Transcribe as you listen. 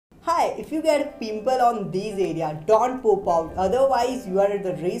Hi, if you get a pimple on this area, don't pop out, otherwise you are at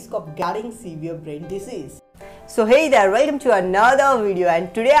the risk of getting severe brain disease. So hey there, welcome to another video,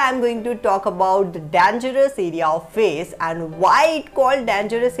 and today I am going to talk about the dangerous area of face and why it called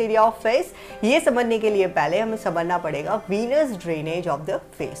dangerous area of face. ये समझने के लिए पहले हमें समझना पड़ेगा venous drainage of the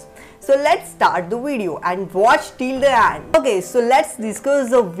face. So let's start the video and watch till the end. Okay, so let's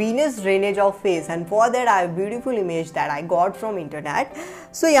discuss the venous drainage of face, and for that I have a beautiful image that I got from internet.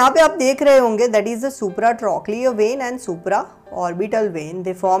 So यहाँ पे आप देख रहे होंगे that is the supratrochlear vein and supraorbital vein.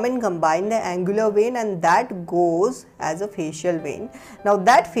 They form and combine the angular vein, and that goes as a facial vein. Now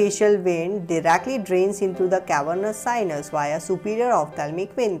that facial vein directly drains into the cavernous sinus via superior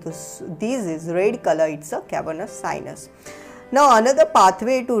ophthalmic vein. So this is red color, it's a cavernous sinus. Now another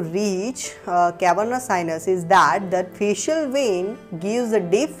pathway to reach cavernous sinus is that facial vein gives a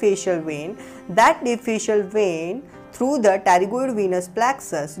deep facial vein. That deep facial vein through the pterygoid venous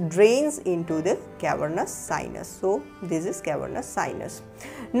plexus drains into the cavernous sinus. So this is cavernous sinus.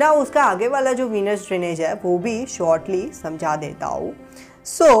 Now उसका आगे वाला जो venous drainage है वो भी shortly समझा देता हूँ.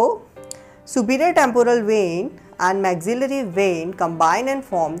 So superior temporal vein and maxillary vein combine and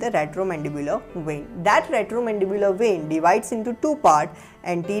form the retromandibular vein. That retromandibular vein divides into two parts: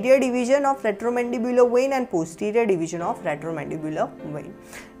 anterior division of retromandibular vein and posterior division of retromandibular vein.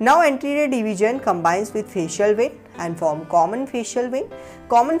 Now anterior division combines with facial vein and form common facial vein.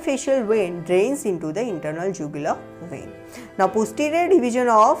 Common facial vein drains into the internal jugular vein. Now posterior division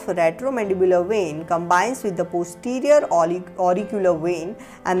of retromandibular vein combines with the posterior auricular vein,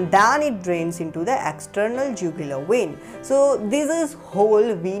 and then it drains into the external jugular vein. So this is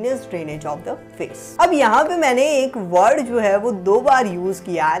whole venous drainage of the face. अब यहाँ पे मैंने एक word जो है वो दो बार use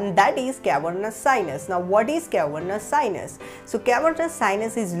किया, and that is cavernous sinus. Now what is cavernous sinus? So cavernous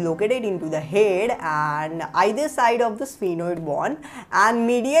sinus is located into the head and either side of the sphenoid bone, and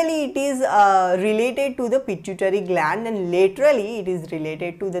medially it is related to the pituitary gland, and laterally it is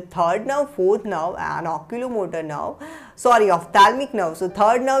related to the third nerve, fourth nerve and oculomotor nerve. Sorry, ophthalmic nerve. So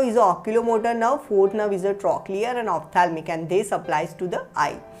third nerve is the oculomotor nerve, fourth nerve is the trochlear and ophthalmic, and this applies to the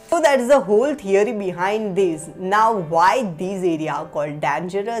eye. So that is the whole theory behind this. Now why this area are called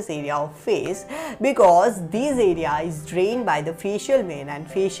dangerous area of face? Because this area is drained by the facial vein, and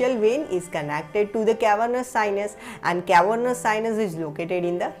facial vein is connected to the cavernous sinus, and cavernous sinus is located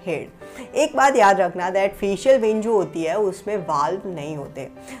in the head. एक बात याद रखना that facial vein जो होती है उसमें valve नहीं होते.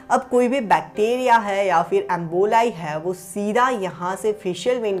 अब कोई भी बैक्टीरिया है या फिर एम्बोलाई है वो सीधा यहाँ से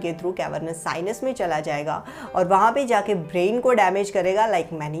फेशियल वेन के थ्रू कैवर्नस साइनस में चला जाएगा और वहाँ पे जाके ब्रेन को डैमेज करेगा, लाइक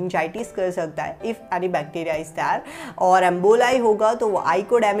मेनिंजाइटिस कर सकता है if any bacteria is there, और एम्बोलाई होगा तो वो आई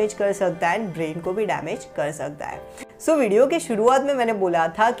को डैमेज कर सकता है एंड ब्रेन को भी डैमेज कर सकता है. सो वीडियो के शुरुआत में मैंने बोला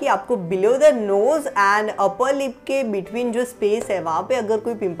था कि आपको below the nose and upper lip के बिटवीन जो स्पेस है वहाँ पे अगर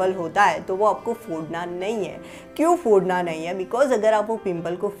कोई पिंपल होता है तो वो आपको फोड़ना नहीं है. क्यों फोड़ना नहीं है? बिकॉज अगर आप वो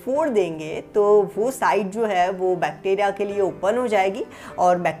पिंपल को फोड़ देंगे तो वो साइड जो है वो बैक्टीरिया के लिए ओपन हो जाएगी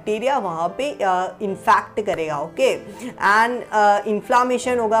और बैक्टीरिया वहाँ पे इन्फेक्ट करेगा, ओके, एंड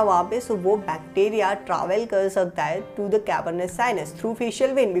इन्फ्लामेशन होगा वहाँ पे. सो वो बैक्टीरिया ट्रैवल कर सकता है to the cavernous sinus through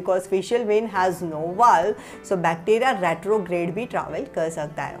facial vein, because facial vein has no valve. So bacteria retrograde भी ट्रैवल कर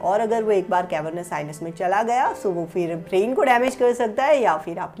सकता है, और अगर वो एक बार कैवर्नस साइनस में चला गया सो वो फिर ब्रेन को डैमेज कर सकता है या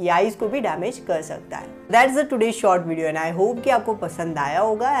फिर आपकी आईज को भी डैमेज कर सकता है. That's the today short video, and I hope कि आपको पसंद आया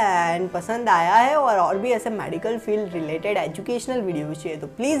होगा, एंड पसंद आया है और भी ऐसे medical field related educational videos चाहिए तो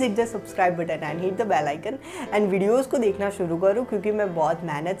please hit the subscribe button and hit the bell icon, and videos को देखना शुरू करूँ क्योंकि मैं बहुत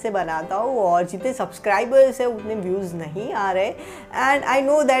मेहनत से बनाता हूँ और जितने सब्सक्राइबर्स है उतने व्यूज़ नहीं आ रहे. And I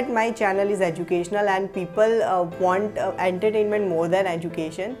know that my channel is educational and people want entertainment more than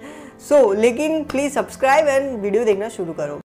education. So लेकिन प्लीज़ सब्सक्राइब एंड वीडियो देखना शुरू करो.